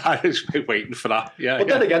 I was waiting for that. Yeah. But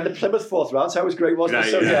then again, the Plymouth fourth round, that was great, wasn't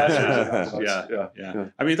it? Yeah.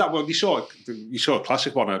 I mean, you saw a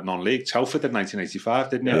classic one at non-league, Telford in 1985,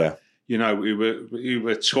 didn't you? Yeah. We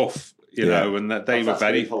were tough. And they were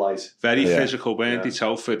very physical, weren't they,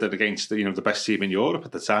 Telford, and against the best team in Europe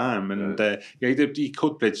at the time, and he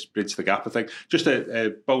could bridge the gap. I think just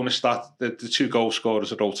a bonus stat: the two goal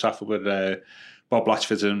scorers at Old Trafford were Bob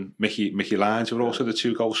Latchford and Mickey Lyons, who were also the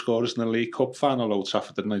two goal scorers in the League Cup final at Old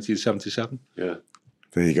Trafford in 1977. Yeah.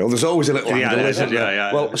 There you go. There's always a little angle, isn't there?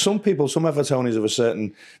 Yeah. Well, some Evertonians of a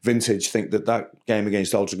certain vintage think that game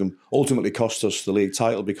against Altrincham ultimately cost us the league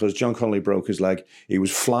title because John Connolly broke his leg. He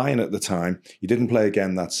was flying at the time. He didn't play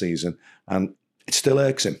again that season, and it still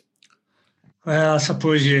irks him. Well, I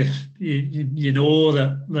suppose you know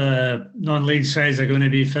that the non-league sides are going to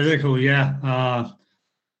be physical, I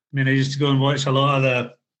used to go and watch a lot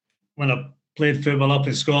of when I played football up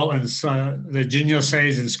in Scotland, the junior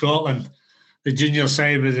sides in Scotland. The junior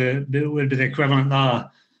side would be the equivalent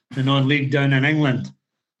of the non-league down in England.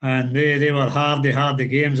 And they were hardy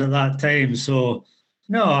games at that time. So,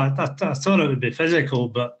 no, I thought it would be physical,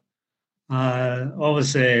 but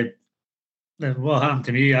obviously what happened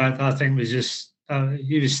to me, I think was just,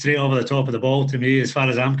 he was straight over the top of the ball to me. As far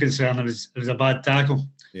as I'm concerned, it was a bad tackle.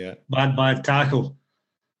 Yeah. Bad tackle.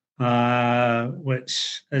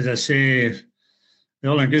 Which, as I say, the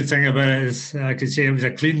only good thing about it is I could say it was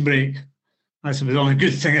a clean break. That's the only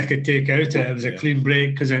good thing I could take out of it. It was a clean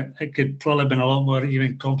break because it could probably have been a lot more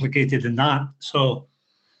even complicated than that. So,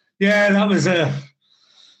 that was the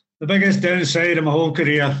biggest downside of my whole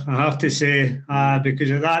career, I have to say,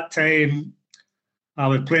 because at that time I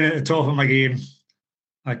was playing at the top of my game.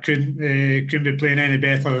 I couldn't be playing any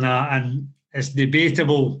better than that, and it's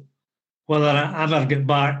debatable whether I ever get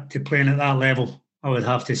back to playing at that level, I would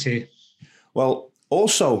have to say. Well,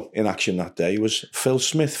 also in action that day was Phil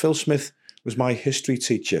Smith. Phil Smith was my history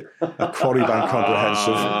teacher at Quarry Bank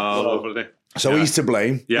Comprehensive. Lovely. So he's to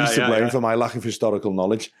blame. He's to blame for my lack of historical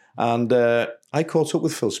knowledge. And I caught up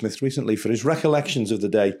with Phil Smith recently for his recollections of the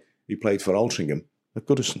day he played for Altrincham at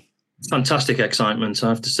Goodison. Fantastic excitement, I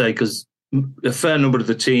have to say, because a fair number of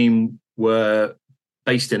the team were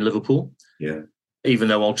based in Liverpool. Yeah. Even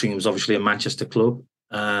though Altrincham was obviously a Manchester club.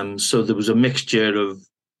 So there was a mixture of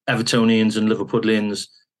Evertonians and Liverpudlians.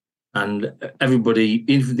 And everybody,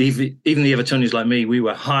 even the Evertonians like me, we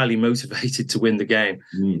were highly motivated to win the game.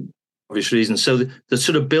 obvious reasons. So the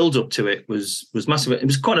sort of build-up to it was massive. It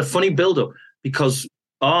was quite a funny build-up because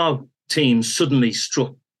our team suddenly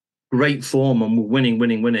struck great form and were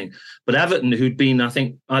winning. But Everton, who'd been, I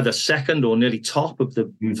think, either second or nearly top of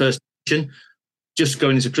the first division, just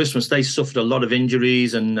going into Christmas, they suffered a lot of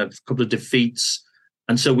injuries and a couple of defeats.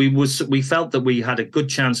 And so we felt that we had a good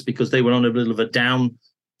chance because they were on a little of a downturn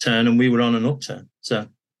and we were on an upturn. So,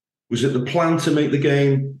 was it the plan to make the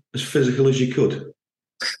game as physical as you could?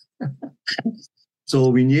 That's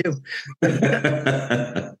all we knew.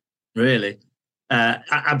 Really,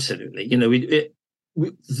 absolutely. You know,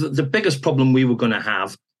 the biggest problem we were going to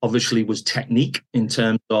have, obviously, was technique in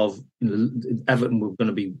terms of Everton were going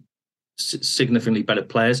to be significantly better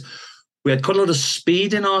players. We had quite a lot of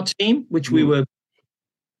speed in our team, which we were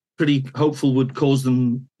pretty hopeful would cause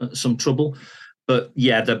them some trouble. But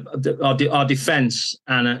yeah, our defence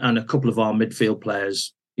and a couple of our midfield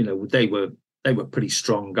players, you know, they were pretty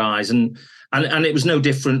strong guys, and it was no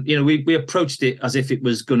different. You know, we approached it as if it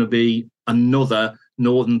was going to be another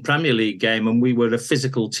Northern Premier League game, and we were a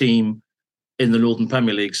physical team in the Northern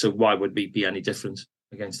Premier League. So why would we be any different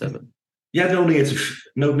against Everton? You had no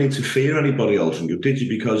need to fear anybody, Altrincham, did you?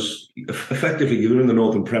 Because effectively you were in the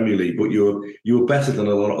Northern Premier League, but you were better than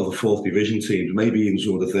a lot of the fourth division teams, maybe even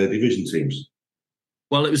some of the third division teams.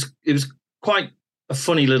 Well, it was quite a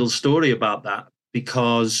funny little story about that,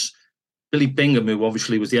 because Billy Bingham, who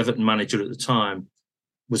obviously was the Everton manager at the time,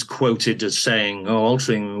 was quoted as saying, "Oh,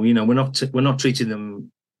 Altrincham, you know, we're not treating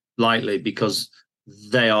them lightly because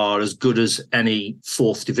they are as good as any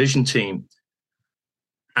fourth division team."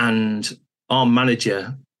 And our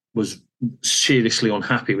manager was seriously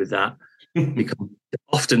unhappy with that because he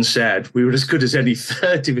often said we were as good as any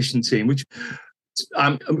third division team, which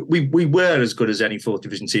we were as good as any fourth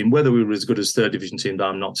division team. Whether we were as good as third division team,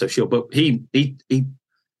 I'm not so sure. But he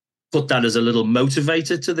put that as a little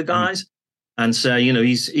motivator to the guys and say, you know,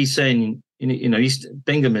 he's saying, you know,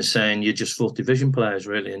 Bingham is saying you're just fourth division players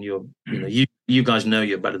really, and you guys know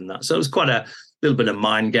you're better than that. So it was quite a little bit of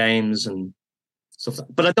mind games and stuff.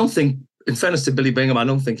 But I don't think, in fairness to Billy Bingham, I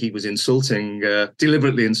don't think he was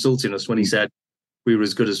deliberately insulting us when he said we were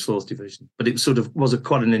as good as fourth division. But it sort of was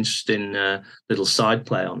quite an interesting little side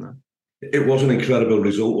play on that. It was an incredible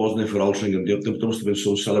result, wasn't it, for Altrincham? There must have been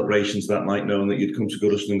some celebrations that night, knowing that you'd come to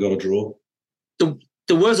Goodison and got a draw.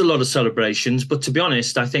 There was a lot of celebrations, but to be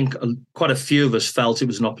honest, I think quite a few of us felt it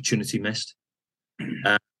was an opportunity missed.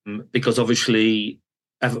 Because obviously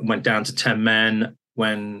Everton went down to 10 men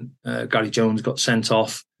when Gary Jones got sent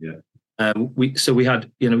off. Yeah. We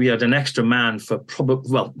had an extra man for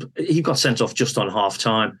he got sent off just on half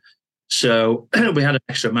time. So we had an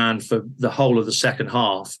extra man for the whole of the second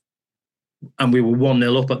half. And we were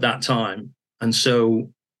 1-0 up at that time. And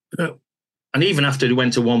so, and even after it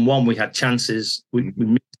went to 1-1, we had chances. We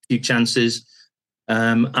missed a few chances.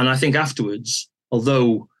 And I think afterwards,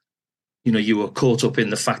 although, you know, you were caught up in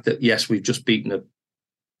the fact that, yes, we've just beaten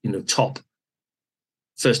a top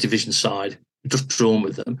first division side, just drawn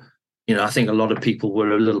with them. You know, I think a lot of people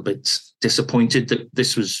were a little bit disappointed that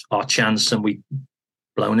this was our chance and we'd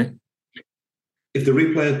blown it. If the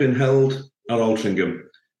replay had been held at Altrincham,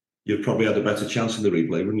 you'd probably had a better chance in the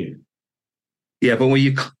replay, wouldn't you? Yeah,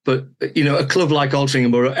 but a club like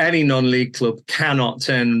Altrincham or any non-league club cannot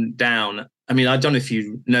turn down. I mean, I don't know if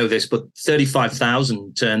you know this, but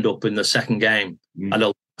 35,000 turned up in the second game at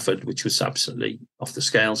Old Trafford, which was absolutely off the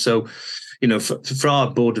scale. So, you know, for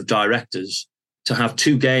our board of directors to have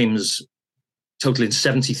two games totaling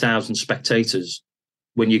 70,000 spectators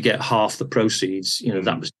when you get half the proceeds, you know,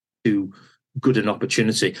 that was too good an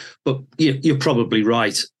opportunity. But you're probably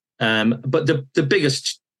right. But the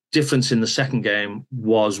biggest difference in the second game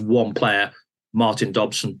was one player, Martin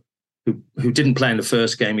Dobson, who didn't play in the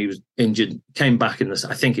first game. He was injured, came back in the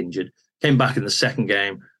second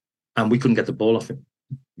game, and we couldn't get the ball off him.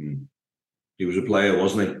 He was a player,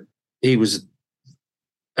 wasn't he? He was.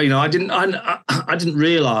 You know, I didn't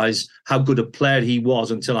realise how good a player he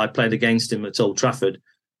was until I played against him at Old Trafford,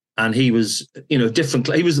 and he was, you know,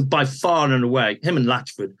 different. He was by far and away, him and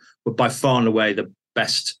Latchford were by far and away the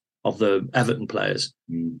best of the Everton players.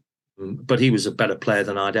 But he was a better player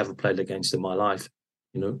than I'd ever played against in my life,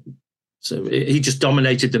 you know. So he just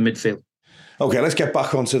dominated the midfield. Okay, let's get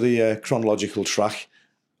back onto the chronological track.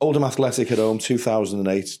 Oldham Athletic at home,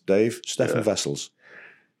 2008. Dave, Stefan Vessels.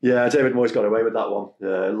 Yeah, David Moyes got away with that one,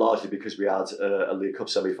 largely because we had a League Cup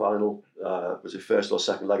semi-final. Was it first or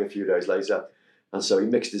second leg a few days later? And so he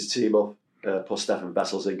mixed his team up, put Stefan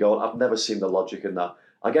Vessels in goal. I've never seen the logic in that.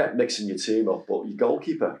 I get mixing your team up, but your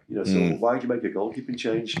goalkeeper, you know, so why do you make a goalkeeping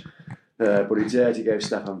change? But he did. He gave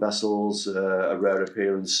Stefan Vessels a rare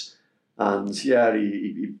appearance. And yeah,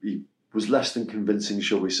 he was less than convincing,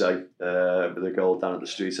 shall we say, with a goal down at the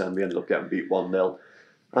street end. We ended up getting beat 1-0.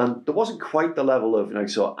 And there wasn't quite the level of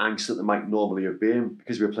sort of angst that there might normally have been,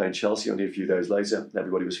 because we were playing Chelsea only a few days later.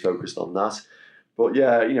 Everybody was focused on that. But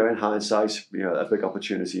yeah, in hindsight, a big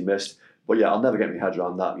opportunity missed. But yeah, I'll never get my head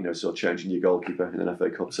around that, sort of changing your goalkeeper in an FA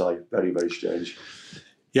Cup tie. Very, very strange.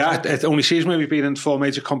 Yeah, it only season where we've been in 4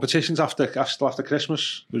 major competitions after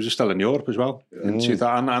Christmas. We were just still in Europe as well. In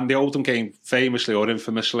 2000, and the Oldham game famously or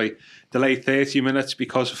infamously delayed 30 minutes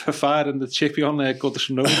because of a fire in the chippy on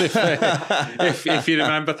Goodison Road. If you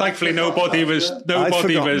remember, thankfully nobody was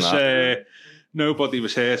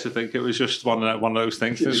here to think. It was just one of those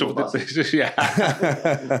things.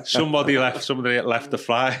 Somebody left the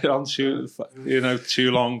flyer on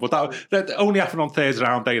too long. But that only happened on third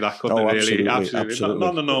round day. That couldn't really, absolutely.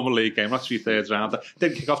 Not the normal league game. That's 3/3 round.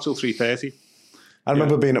 Didn't kick off till 3:30. I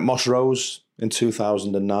remember being at Moss Rose in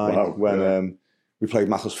 2009 when we played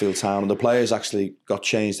Macclesfield Town, and the players actually got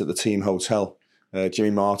changed at the team hotel.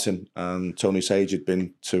 Jimmy Martin and Tony Sage had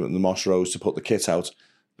been to the Moss Rose to put the kit out.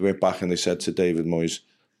 They went back and they said to David Moyes,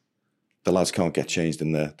 the lads can't get changed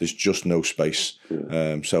in there. There's just no space.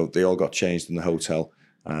 So they all got changed in the hotel,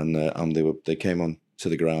 and they came on to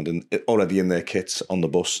the ground and already in their kits on the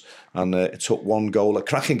bus. And it took one goal, a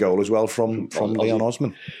cracking goal as well from Leon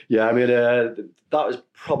Osman. Yeah, I mean, that was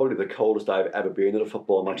probably the coldest I've ever been at a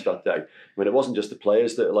football match that day. I mean, it wasn't just the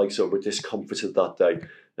players that were discomforted that day,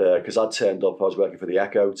 because I turned up. I was working for the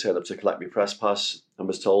Echo, turned up to collect my press pass, and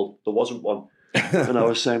was told there wasn't one. And I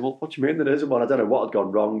was saying, well, what do you mean there isn't one? I don't know what had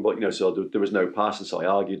gone wrong, but so there was no pass, and so I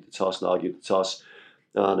argued the toss,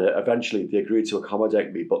 and eventually they agreed to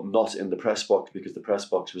accommodate me, but not in the press box, because the press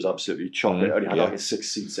box was absolutely chock. It only had like 6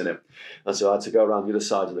 seats in it, and so I had to go around the other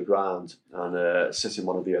side of the ground and sit in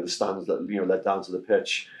one of the stands that led down to the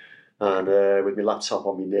pitch. And with my laptop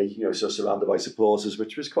on my knee, so surrounded by supporters,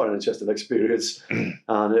 which was quite an interesting experience.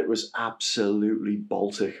 And it was absolutely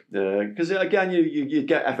Baltic. Because again, you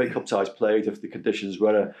get FA Cup ties played if the conditions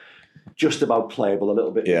were just about playable, a little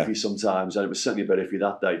bit iffy sometimes, and it was certainly a bit iffy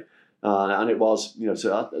that day. And it was,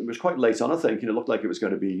 so it was quite late on, I think. It looked like it was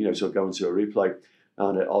going to be, sort of going to a replay.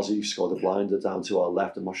 And Ozzy scored a blinder down to our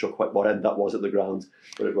left. I'm not sure quite what end that was at the ground,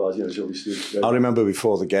 but it was, so we stood. I remember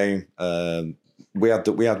before the game, we had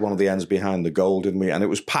one of the ends behind the goal, didn't we? And it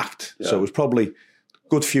was packed. Yeah. So it was probably a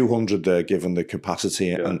good few hundred there, given the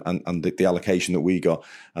capacity and the allocation that we got.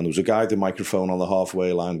 And there was a guy with the microphone on the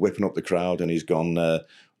halfway line whipping up the crowd, and he's gone,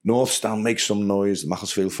 North Stand, make some noise. The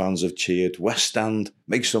Macclesfield fans have cheered. West Stand,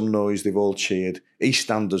 make some noise. They've all cheered. East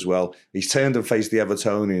Stand as well. He's turned and faced the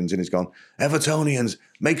Evertonians, and he's gone, Evertonians,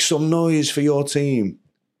 make some noise for your team.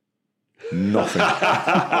 Nothing.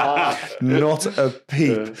 Not a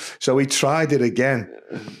peep. So he tried it again.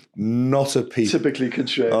 Not a peep. Typically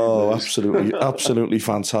constrained. Oh, absolutely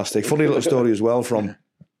fantastic. Funny little story as well from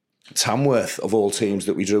Tamworth, of all teams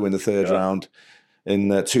that we drew in the third round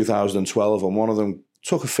in 2012, and one of them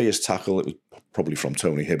took a fierce tackle. It was probably from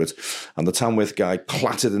Tony Hibbert, and the Tamworth guy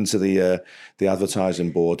clattered into the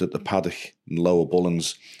advertising board at the paddock in Lower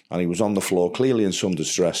Bullens, and he was on the floor, clearly in some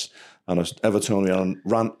distress. And an Evertonian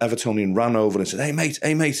ran over and said, hey mate.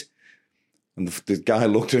 And the guy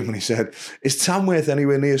looked at him and he said, is Tamworth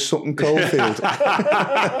anywhere near Sutton Coldfield?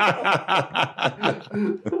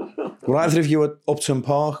 Were either of you at Upton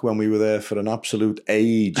Park when we were there for an absolute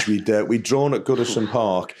age? We'd drawn at Goodison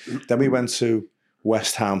Park. Then we went to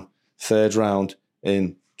West Ham, third round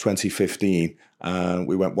in 2015. And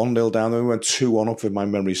we went 1-0 down, then we went 2-1 up, if my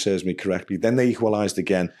memory serves me correctly. Then they equalised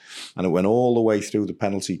again, and it went all the way through the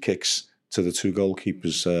penalty kicks to the two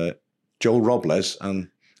goalkeepers, Joel Robles and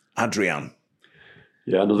Adrian.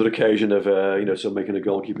 Yeah, another occasion of making a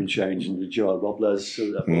goalkeeping change, and Joel Robles.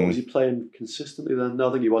 Was he playing consistently then? No,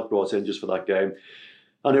 I think he was brought in just for that game.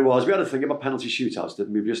 And we had a thing about penalty shootouts,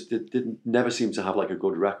 didn't we? We just never seem to have like a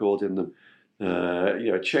good record in them.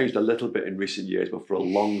 It changed a little bit in recent years, but for a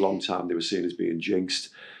long, long time they were seen as being jinxed.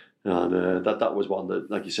 And that was one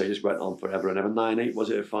that, like you say, just went on forever and ever. 9-8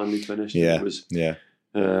 was it finally finished? Yeah, it was,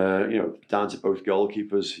 down to both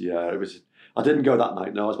goalkeepers. Yeah, it was. I didn't go that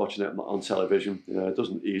night. No, I was watching it on television. It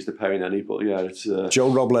doesn't ease the pain any, but yeah, it's.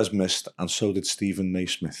 Joe Robles missed, and so did Stephen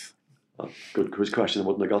Naismith. Good quiz question. I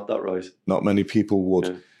wouldn't have got that right. Not many people would.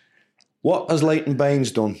 Yeah. What has Leighton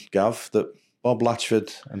Baines done, Gav, that Bob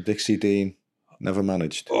Latchford and Dixie Dean never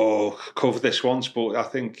managed? Oh, covered this once, but I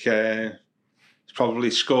think he's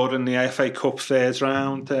probably scored in the FA Cup third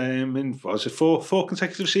round in, was it four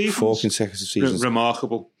consecutive seasons? 4 consecutive seasons.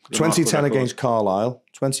 Remarkable. 2010 against Carlisle,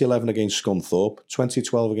 2011 against Scunthorpe,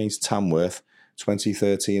 2012 against Tamworth,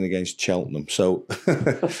 2013 against Cheltenham. So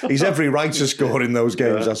he's every right to score in those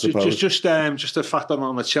games, I suppose. Just the fact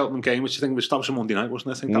on the Cheltenham game, which I think that was a Monday night,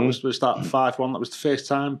 wasn't it? I think that was that 5-1. That was the first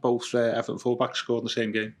time both Everton fullbacks scored in the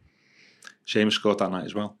same game. Seamus scored that night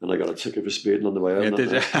as well. And I got a ticket for speeding on the way home. Yeah,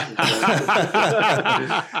 did you?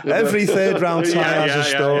 Every third round tie has a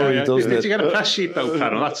story, doesn't it? Did you get a press sheet though,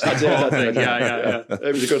 Carol? That's it. Yeah.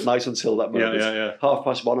 It was a good night until that moment. Yeah.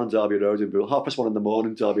 1:30 on Derby Road in Bootle. 1:30 in the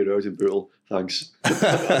morning, Derby Road in Bootle. Thanks.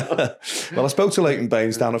 Well, I spoke to Leighton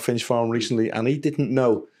Baines down at Finch Farm recently, and he didn't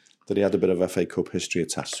know that he had a bit of FA Cup history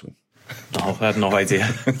attached to him. No, I had no idea.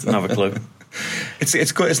 Didn't have a clue.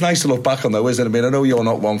 It's good. It's nice to look back on, though, isn't it? I mean, I know you're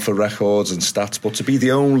not one for records and stats, but to be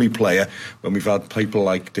the only player when we've had people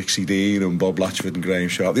like Dixie Dean and Bob Latchford and Graham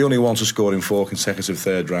Sharp, the only one to score in 4 consecutive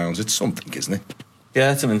third rounds, it's something, isn't it?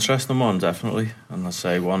 Yeah, it's an interesting one, definitely. And I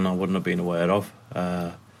say one I wouldn't have been aware of.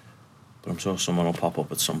 But I'm sure someone will pop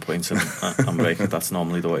up at some point and break it. That's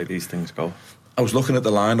normally the way these things go. I was looking at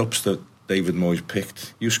the lineups that David Moyes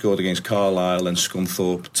picked. You scored against Carlisle and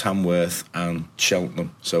Scunthorpe, Tamworth and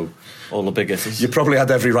Cheltenham. So all the big hitters. You probably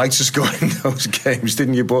had every right to score in those games,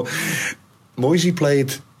 didn't you? But Moyes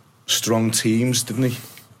played strong teams, didn't he?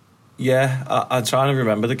 Yeah, I'm trying to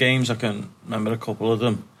remember the games. I can remember a couple of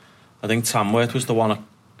them. I think Tamworth was the one.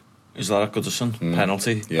 Is that at Goodison?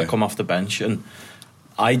 Penalty. Yeah. I come off the bench, and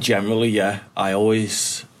I generally, I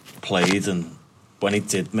always played, and when he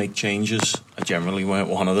did make changes, I generally weren't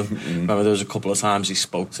one of them. Remember, there was a couple of times he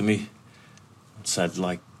spoke to me and said,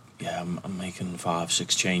 like, I'm making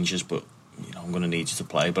 5-6 changes, but I'm going to need you to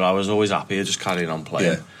play. But I was always happy just carrying on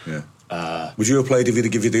playing. Yeah. Would you have played if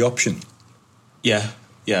he'd give you the option? Yeah,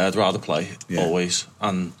 I'd rather play, always.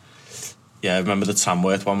 And I remember the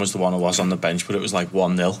Tamworth one was the one I was on the bench, but it was like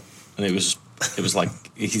 1-0, and it was like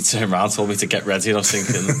he turned around, told me to get ready, and I was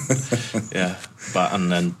thinking,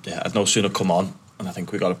 and then I'd no sooner come on, and I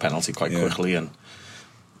think we got a penalty quite quickly and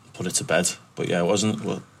put it to bed. But it wasn't.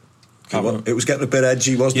 Well, it was getting a bit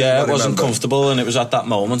edgy, wasn't it? Yeah, it wasn't comfortable, and it was at that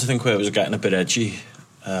moment I think where it was getting a bit edgy.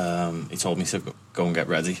 He told me to go and get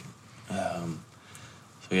ready.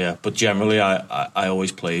 But generally I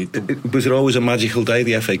always played. Was it always a magical day,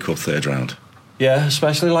 the FA Cup third round? Yeah,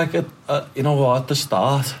 especially like at the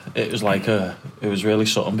start, it was like it was really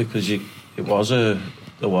something because there was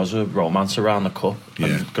a romance around the cup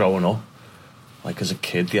and growing up. Like as a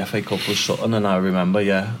kid, the FA Cup was something, and I remember,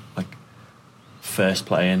 like first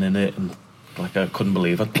playing in it, and like I couldn't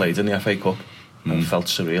believe I'd played in the FA Cup. It felt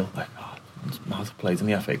surreal. Like, I played in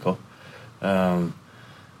the FA Cup, and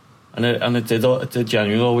it did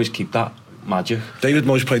genuinely always keep that magic. David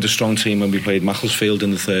Moyes played a strong team when we played Macclesfield in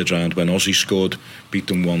the third round. When Ozzy scored, beat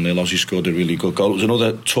them 1-0. Ozzy scored a really good goal. It was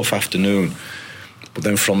another tough afternoon, but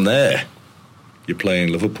then from there, you're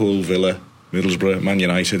playing Liverpool, Villa, Middlesbrough, Man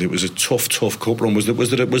United. It was a tough cup run. Was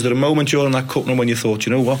there a moment during that cup run when you thought,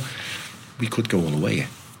 you know what, we could go all the way?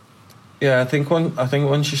 Yeah, I think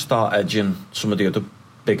once you start edging some of the other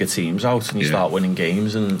bigger teams out and you start winning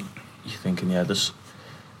games, and you're thinking, there's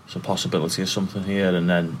a possibility of something here, and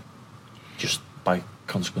then just by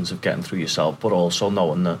consequence of getting through yourself, but also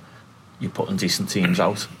knowing that you're putting decent teams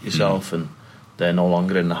out yourself, and they're no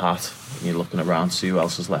longer in the hat, and you're looking around to see who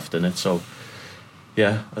else is left in it. So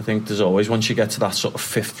I think there's always, once you get to that sort of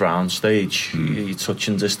fifth round stage, you're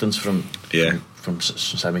touching distance from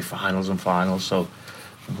semi-finals and finals. So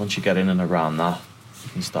once you get in and around that,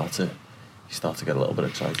 you start to get a little bit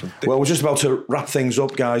excited. Well, we're just about to wrap things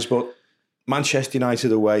up, guys, but Manchester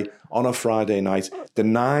United away on a Friday night. The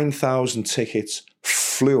 9,000 tickets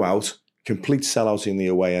flew out, complete sellout in the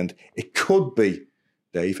away end. It could be,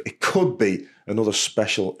 Dave, another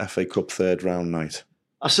special FA Cup third round night.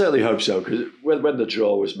 I certainly hope so, because when the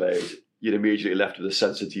draw was made, you're immediately left with a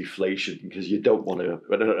sense of deflation, because you don't want to,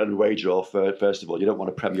 an away draw, first of all, you don't want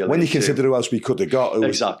a Premier League. When you consider who else we could have got,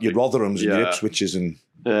 exactly. Your Rotherhams and your Ipswiches and...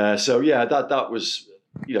 that was,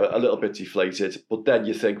 a little bit deflated. But then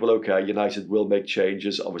you think, well, okay, United will make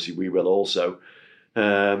changes. Obviously, we will also.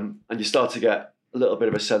 And you start to get a little bit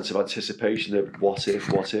of a sense of anticipation of what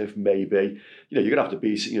if, maybe. You're going to have to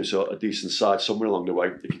be sort of a decent side somewhere along the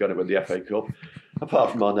way if you're going to win the FA Cup.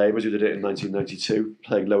 Apart from our neighbours who did it in 1992,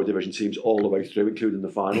 playing lower division teams all the way through, including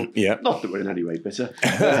the final. Yeah. Not that we're in any way bitter.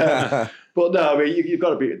 But no, I mean, you've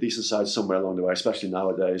got to beat a decent side somewhere along the way, especially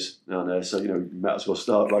nowadays. And so, you might as well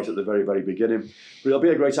start right at the very, very beginning. But it'll be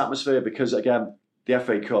a great atmosphere because, again, the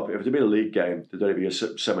FA Cup, if it had been a league game, there'd only be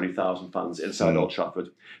so many thousand fans inside Old Trafford.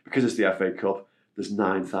 Because it's the FA Cup, there's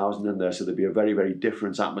 9,000 in there, so there'd be a very, very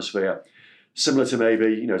different atmosphere. Similar to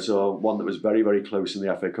maybe, so one that was very, very close in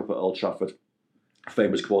the FA Cup at Old Trafford.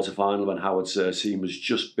 Famous quarter-final when Howard's team was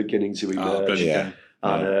just beginning to emerge.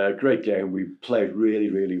 And great game. We played really,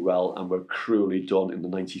 really well, and were cruelly done in the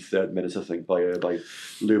 93rd minute, I think, by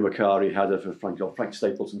Lou Macari, header for Frank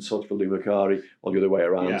Stapleton touch for Lou Macari, or the other way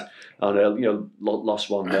around. Yeah. And lost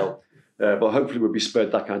 1-0. But hopefully we'll be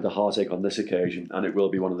spared that kind of heartache on this occasion, and it will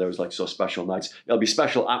be one of those special nights. It'll be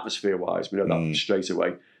special atmosphere-wise. We know that straight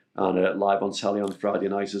away, and live on telly on Friday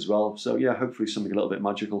night as well. So yeah, hopefully something a little bit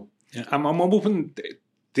magical. Yeah, I'm hoping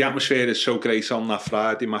the atmosphere is so great on that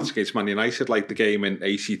Friday match against Man United, like the game in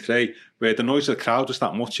 '83, where the noise of the crowd was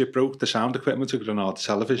that much it broke the sound equipment of Granada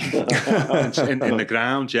television in the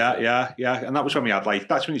ground. Yeah. And that was when we had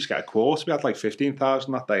that's when you get a quarter. We had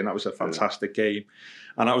 15,000 that day, and that was a fantastic game.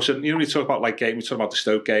 And I was, we talk about game, we talk about the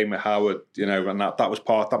Stoke game with Howard, and that was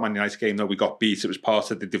part that Man United game. Though we got beat, it was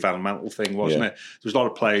part of the developmental thing, wasn't it? There was a lot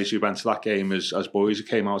of players who went to that game as boys who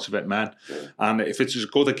came out of it men. Yeah. And if it's as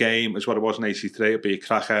good a game as what it was in '83, it'll be a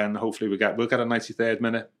cracker, and hopefully we'll get a 93rd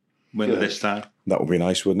minute win this time. That would be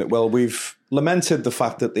nice, wouldn't it? Well, we've lamented the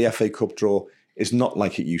fact that the FA Cup draw is not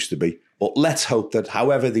like it used to be, but let's hope that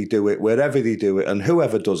however they do it, wherever they do it, and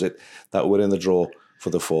whoever does it, that we're in the draw for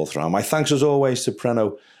the 4th round. My thanks as always to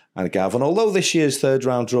Preno and Gavin. Although this year's 3rd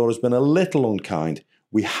round draw has been a little unkind,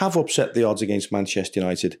 we have upset the odds against Manchester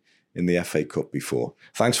United in the FA Cup before.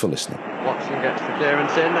 Thanks for listening. Watson gets the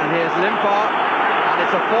clearance in, and here's Limpar, and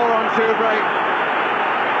it's a 4-on-2 break.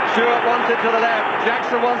 Stewart wants it to the left,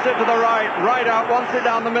 Jackson wants it to the right, Rideout wants it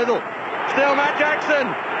down the middle. Still Matt Jackson.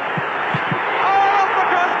 Oh, off the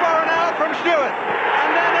crossbar and out from Stewart, and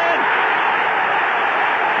then